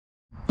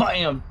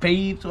Bam,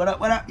 peeps. What up,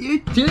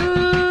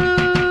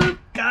 YouTube?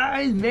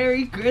 Guys,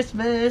 Merry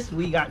Christmas.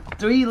 We got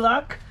 3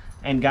 luck.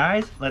 And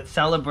guys, let's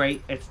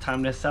celebrate. It's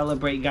time to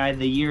celebrate, guys.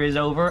 The year is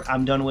over.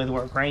 I'm done with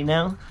work right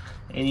now.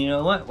 And you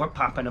know what? We're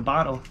popping a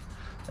bottle.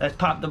 Let's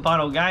pop the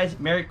bottle, guys.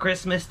 Merry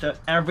Christmas to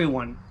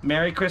everyone.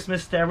 Merry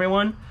Christmas to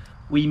everyone.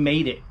 We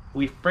made it.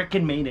 We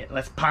freaking made it.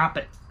 Let's pop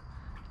it.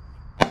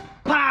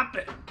 Pop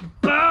it.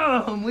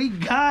 Boom. We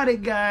got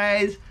it,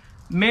 guys.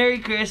 Merry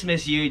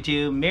Christmas,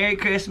 YouTube. Merry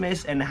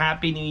Christmas and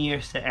Happy New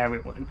Year's to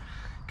everyone.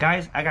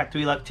 Guys, I got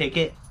 3 luck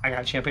ticket. I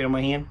got champagne on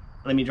my hand.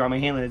 Let me draw my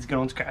hand and let's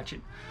go and scratch it.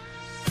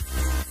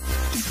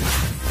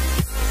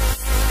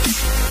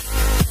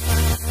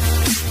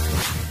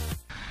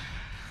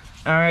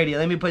 Alrighty,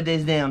 let me put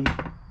this down.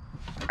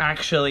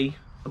 Actually,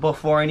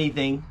 before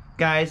anything,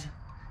 guys,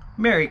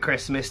 Merry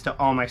Christmas to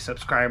all my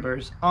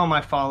subscribers, all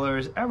my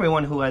followers,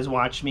 everyone who has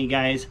watched me,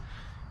 guys.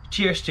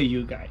 Cheers to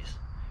you guys.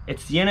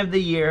 It's the end of the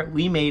year.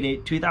 We made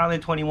it.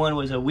 2021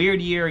 was a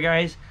weird year,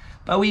 guys,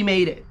 but we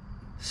made it.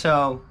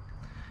 So,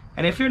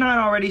 and if you're not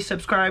already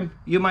subscribed,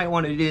 you might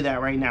want to do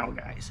that right now,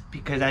 guys,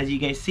 because as you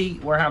guys see,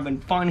 we're having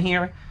fun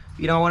here.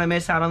 You don't want to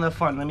miss out on the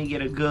fun. Let me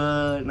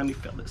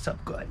fill this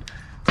up good.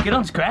 Let's get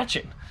on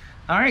scratching.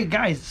 All right,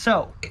 guys,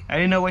 so I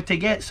didn't know what to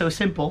get. So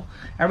simple.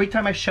 Every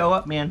time I show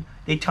up, man,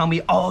 they tell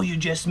me, oh, you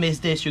just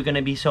missed this. You're going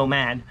to be so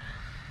mad.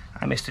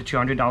 I missed a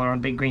 $200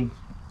 on Big Green.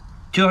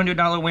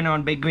 $200 winner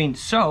on Big Green.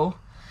 So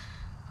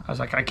I was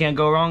like, I can't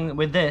go wrong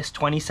with this.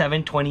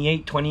 27,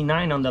 28,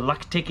 29 on the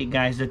luck ticket,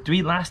 guys. The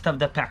 3 last of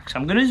the packs.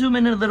 I'm going to zoom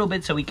in a little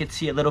bit so we can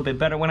see a little bit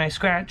better when I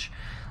scratch.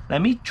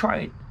 Let me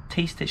try to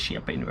taste this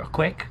champagne real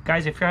quick.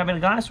 Guys, if you're having a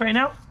glass right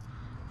now,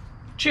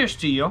 cheers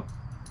to you.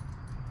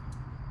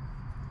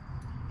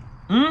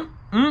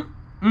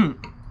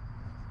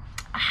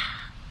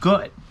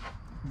 Good.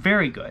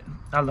 Very good.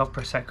 I love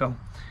Prosecco.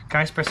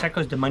 Guys, Prosecco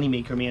is the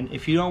moneymaker, man.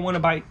 If you don't want to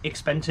buy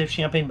expensive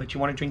champagne, but you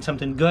want to drink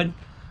something good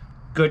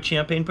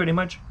champagne pretty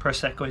much,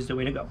 Prosecco is the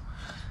way to go.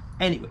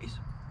 Anyways,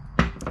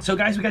 so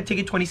guys, we got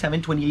ticket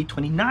 27, 28,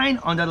 29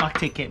 on the luck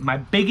ticket. My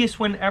biggest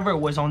one ever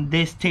was on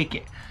this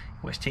ticket.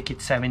 It was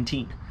ticket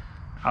 17.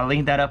 I'll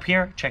link that up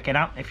here. Check it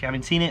out if you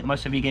haven't seen it.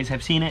 Most of you guys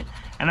have seen it.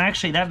 And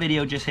actually, that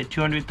video just hit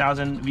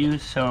 200,000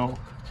 views, so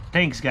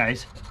thanks,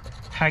 guys.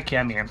 Heck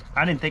yeah, man.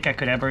 I didn't think I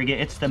could ever get...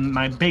 It's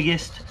my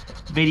biggest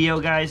video,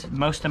 guys.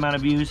 Most amount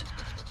of views.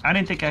 I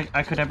didn't think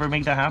I could ever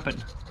make that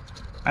happen.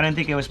 I didn't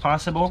think it was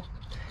possible.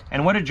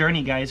 And what a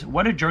journey, guys.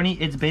 What a journey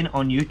it's been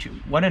on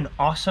YouTube. What an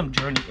awesome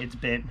journey it's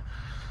been.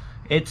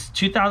 It's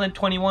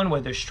 2021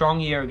 with a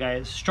strong year,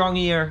 guys. Strong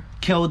year.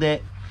 Killed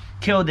it.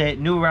 Killed it.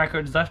 New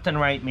records left and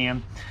right,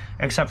 man.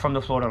 Except from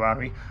the Florida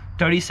lottery.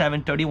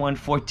 37, 31,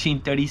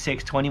 14,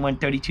 36, 21,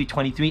 32,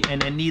 23,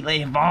 and then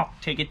Needley Vault.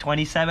 Ticket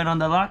 27 on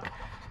the luck.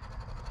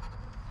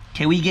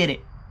 Can we get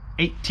it?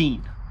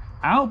 18.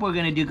 I hope we're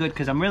gonna do good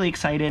because I'm really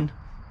excited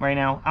right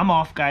now. I'm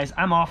off, guys.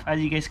 I'm off, as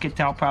you guys could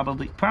tell.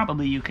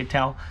 Probably you could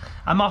tell.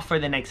 I'm off for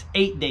the next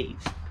 8 days.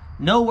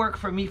 No work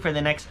for me for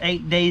the next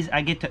 8 days.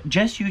 I get to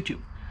just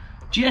YouTube.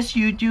 Just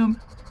YouTube.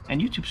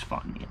 And YouTube's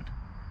fun, man.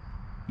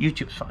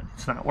 YouTube's fun.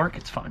 It's not work,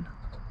 it's fun.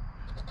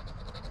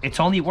 It's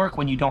only work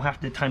when you don't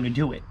have the time to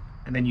do it.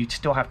 And then you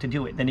still have to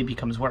do it. Then it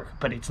becomes work.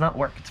 But it's not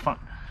work, it's fun.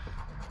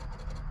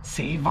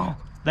 C'est bon.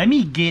 Let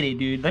me get it,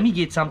 dude. Let me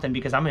get something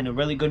because I'm in a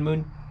really good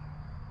mood.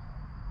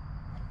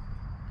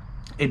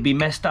 It'd be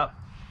messed up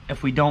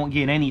if we don't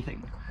get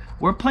anything.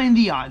 We're playing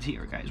the odds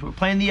here, guys. We're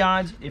playing the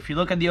odds. If you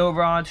look at the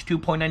over odds,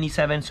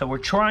 2.97. So we're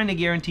trying to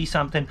guarantee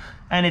something.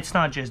 And it's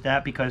not just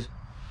that because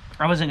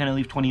I wasn't going to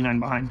leave 29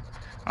 behind.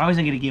 I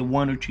wasn't going to get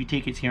 1 or 2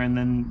 tickets here and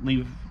then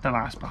leave the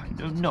last behind.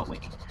 There's no way.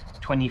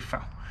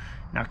 24.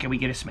 Now, can we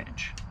get a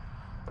smidge?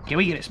 Can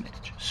we get a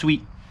smidge?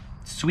 Sweet.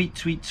 Sweet,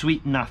 sweet,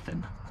 sweet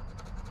nothing.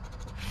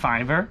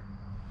 Fiver.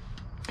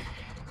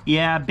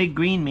 Yeah, Big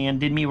Green, man,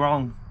 did me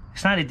wrong.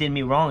 It's not it did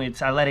me wrong.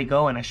 It's I let it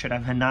go and I should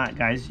have not,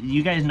 guys.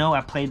 You guys know I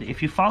played,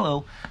 if you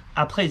follow,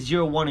 I played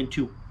 0, 1, and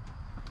 2.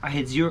 I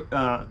hit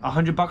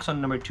 $100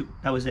 on number 2.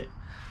 That was it.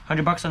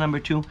 $100 on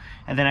number 2.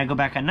 And then I go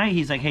back at night.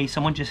 He's like, hey,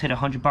 someone just hit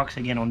 $100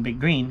 again on Big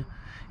Green.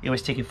 It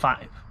was ticket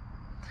 5.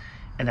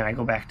 And then I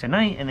go back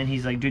tonight, and then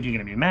he's like, dude, you're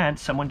going to be mad.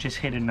 Someone just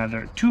hit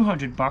another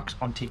 $200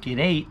 on ticket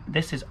 8.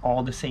 This is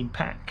all the same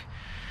pack.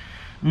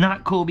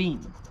 Not cool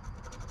bean.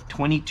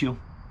 22.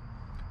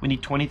 We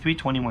need 23,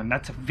 21.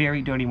 That's a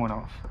very dirty one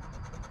off.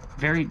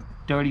 Very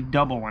dirty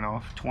double one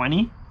off.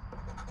 20.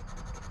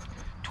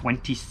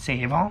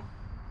 27.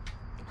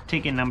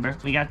 Ticket number.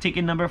 We got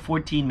ticket number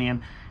 14,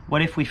 man.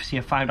 What if we see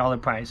a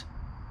 $5 prize?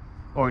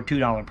 Or a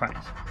 $2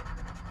 prize?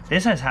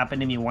 This has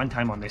happened to me one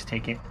time on this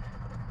ticket.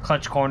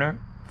 Clutch corner.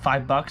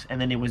 $5,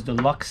 and then it was the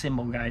luck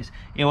symbol, guys.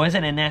 It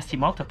wasn't a nasty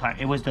multiplier.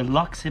 It was the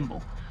luck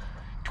symbol.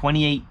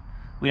 28.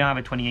 We don't have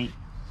a 28.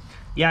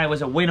 Yeah, it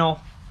was a winner.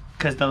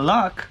 Because the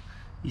luck,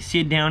 you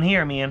see it down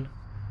here, man.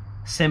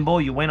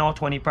 Symbol, you win all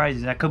 20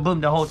 prizes. I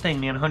kaboomed the whole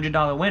thing, man.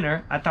 $100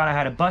 winner. I thought I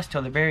had a bust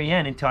till the very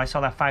end until I saw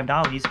that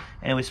 $5,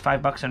 and it was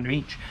 $5 under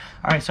each.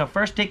 All right, so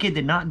first ticket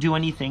did not do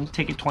anything.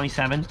 Ticket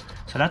 27.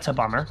 So that's a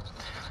bummer.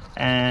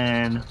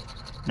 And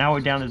Now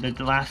we're down to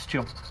the last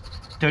two.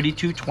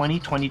 32, 20,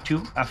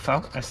 22, a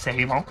faux, a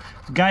save.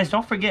 Guys,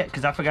 don't forget,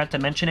 because I forgot to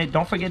mention it,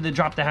 don't forget to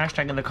drop the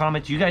hashtag in the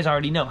comments. You guys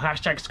already know,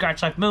 hashtag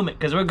Scratch Life Movement,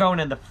 because we're going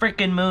to the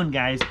freaking moon,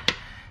 guys.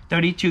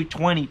 32,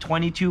 20,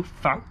 22,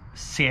 faux,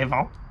 save.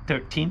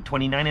 13,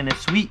 29, and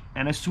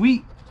a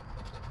sweet.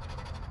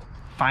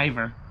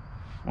 Fiver.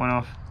 One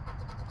off.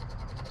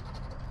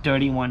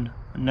 31,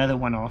 another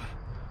one off.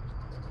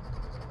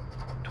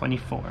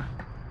 24.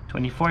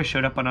 24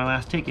 showed up on our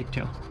last ticket,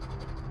 too.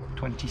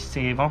 20,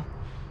 save.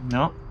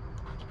 No.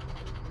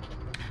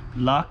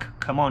 Luck,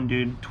 come on,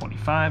 dude.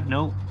 25,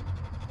 nope.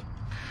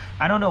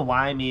 I don't know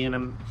why,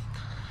 man.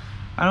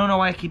 I don't know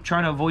why I keep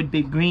trying to avoid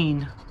big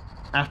green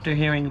after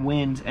hearing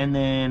wins, and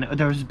then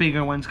there's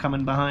bigger ones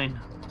coming behind,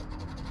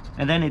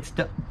 and then it's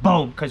the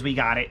boom, because we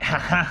got it. Ha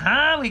ha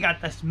ha! We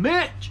got the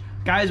smitch,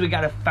 guys. We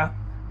got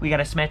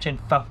a smash and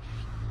faux.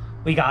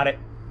 We got it.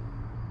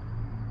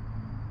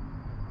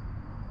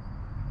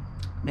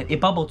 Man, it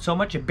bubbled so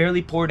much it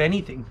barely poured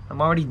anything.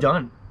 I'm already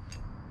done.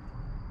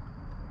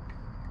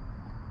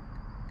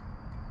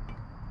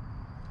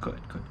 Good.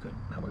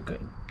 Now we're good.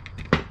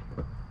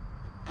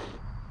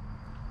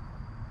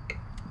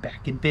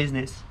 Back in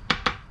business.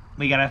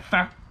 We got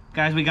a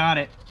guys, we got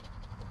it.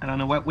 I don't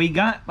know what we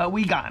got, but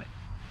we got it.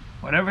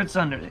 Whatever it's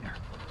under there.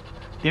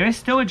 There is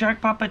still a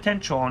jackpot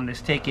potential on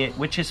this ticket,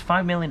 which is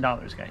 $5 million,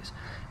 guys.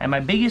 And my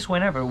biggest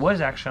win ever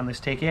was actually on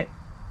this ticket.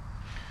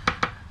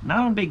 Not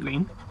on Big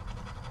Green.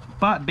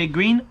 But Big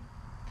Green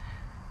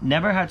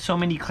never had so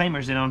many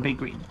claimers in on Big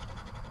Green.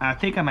 I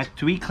think I'm at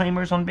 3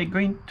 claimers on Big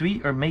Green.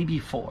 3 or maybe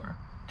 4.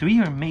 3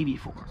 or maybe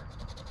 4.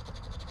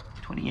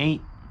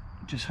 28.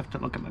 Just have to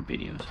look at my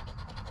videos.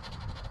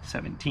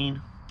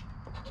 17.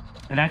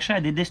 And actually, I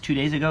did this 2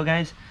 days ago,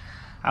 guys.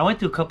 I went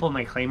through a couple of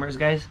my claimers,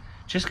 guys,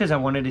 just because I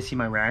wanted to see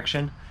my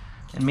reaction.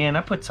 And man,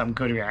 I put some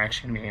good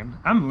reaction, man.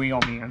 I'm real,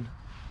 man.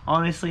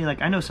 Honestly,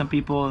 like, I know some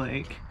people,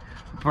 like,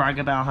 brag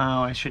about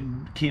how I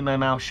should keep my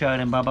mouth shut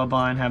and blah, blah,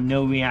 blah, and have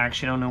no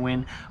reaction on a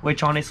win.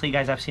 Which, honestly,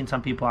 guys, I've seen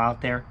some people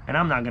out there, and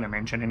I'm not going to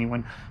mention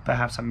anyone, but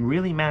have some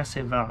really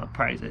massive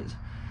prizes.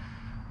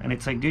 And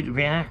it's like, dude,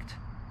 react.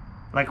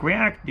 Like,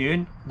 react,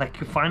 dude.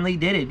 Like, you finally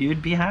did it,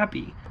 dude. Be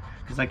happy.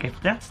 Because, like,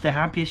 if that's the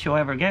happiest you'll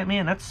ever get,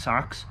 man, that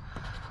sucks.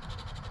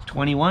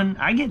 21.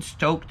 I get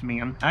stoked,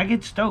 man. I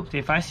get stoked.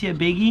 If I see a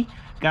biggie,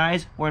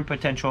 guys, we're in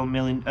potential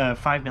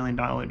 $5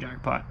 million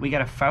jackpot. We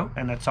got a faux,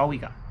 and that's all we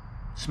got.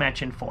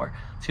 Smash in 4.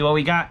 See what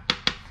we got?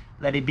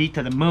 Let it be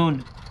to the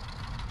moon.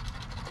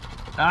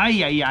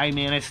 Ay,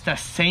 man. It's the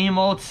same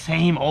old.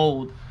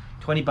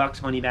 20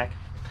 bucks, money back.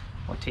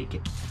 We'll take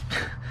it.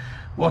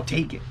 We'll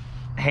take it.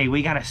 Hey,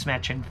 we got a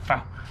smash in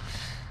 4.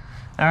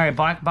 Alright,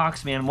 black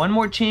box, man. One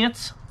more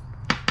chance.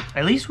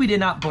 At least we did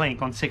not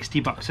blank on 60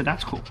 bucks, so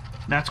that's cool.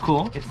 That's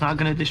cool. It's not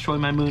going to destroy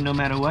my moon no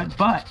matter what,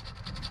 but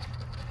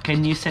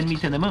can you send me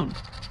to the moon?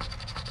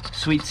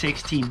 Sweet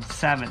 16,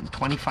 7,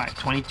 25,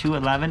 22,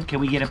 11. Can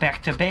we get a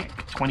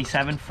back-to-back?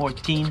 27,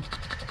 14,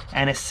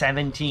 and a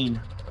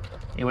 17.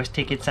 It was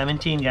ticket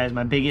 17, guys.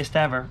 My biggest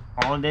ever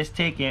on this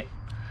ticket.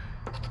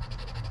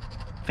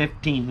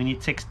 15. We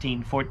need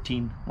 16,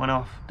 14. One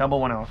off. Double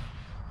one off.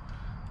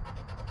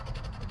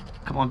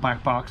 Come on,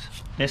 black box.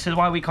 This is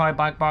why we call it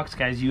black box,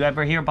 guys. You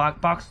ever hear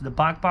black box? The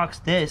black box,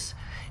 this,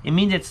 it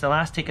means it's the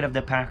last ticket of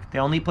the pack. They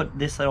only put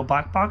this little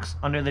black box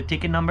under the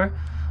ticket number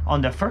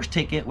on the first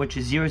ticket, which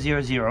is 000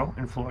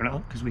 in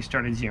Florida, because we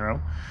started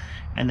 0.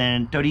 And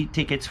then 30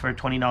 tickets for a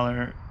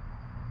 $20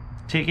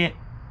 ticket.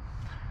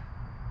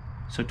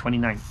 So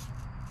 29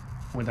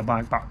 with a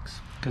black box,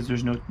 because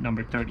there's no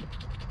number 30.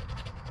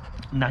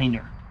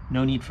 Niner.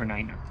 No need for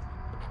niner.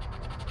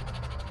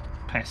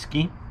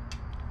 Pesky.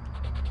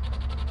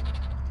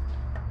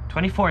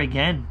 24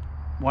 again.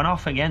 One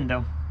off again,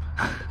 though.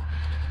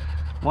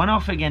 One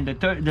off again.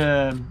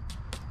 The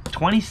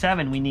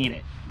 27, we need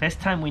it. This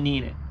time we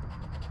need it.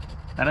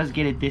 Let us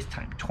get it this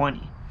time.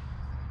 20.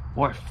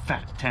 Or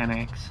fat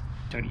 10x.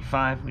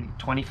 35. We need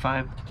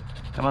 25.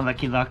 Come on,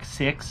 Lucky Luck.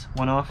 6.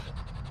 One off.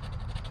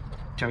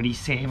 30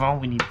 save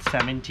on. We need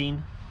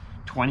 17.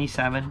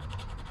 27.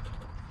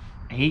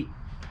 8.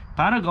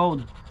 Pot of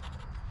gold.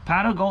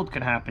 Pot of gold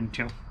could happen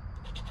too.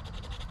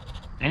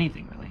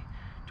 Anything really.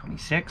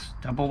 26.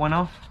 Double one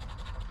off.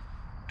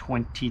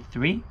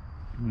 23.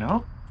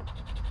 No.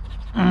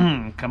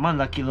 Come on,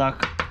 Lucky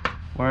Luck.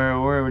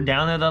 We're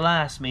down to the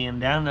last, man.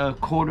 Down to a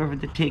quarter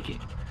of the ticket.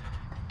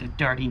 The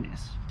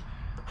dirtiness.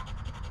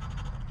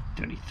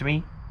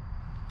 33.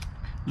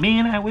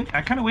 Man,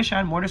 I kind of wish I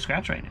had more to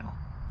scratch right now.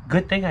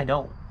 Good thing I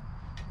don't.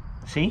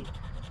 See?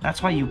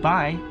 That's why you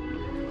buy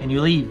and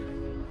you leave.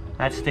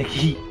 That's the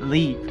key.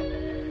 Leave.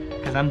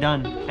 Because I'm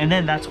done. And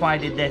then that's why I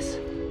did this.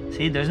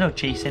 See? There's no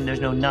chasing.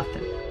 There's no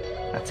nothing.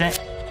 That's it.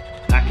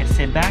 I can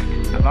sit back.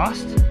 I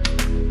lost.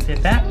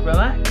 Sit back.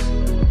 Relax.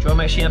 Enjoy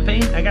my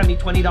champagne. I got me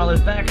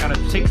 $20 back out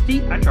of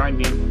 60. I tried,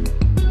 man.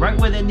 Right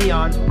within the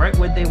odds. Right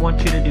what they want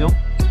you to do.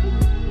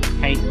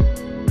 Hey,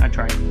 I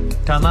tried.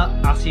 Thumb up.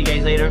 I'll see you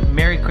guys later.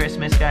 Merry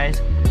Christmas, guys.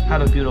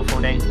 Have a beautiful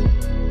day.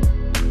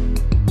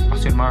 I'll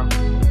see you tomorrow.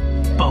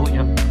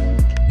 Boom.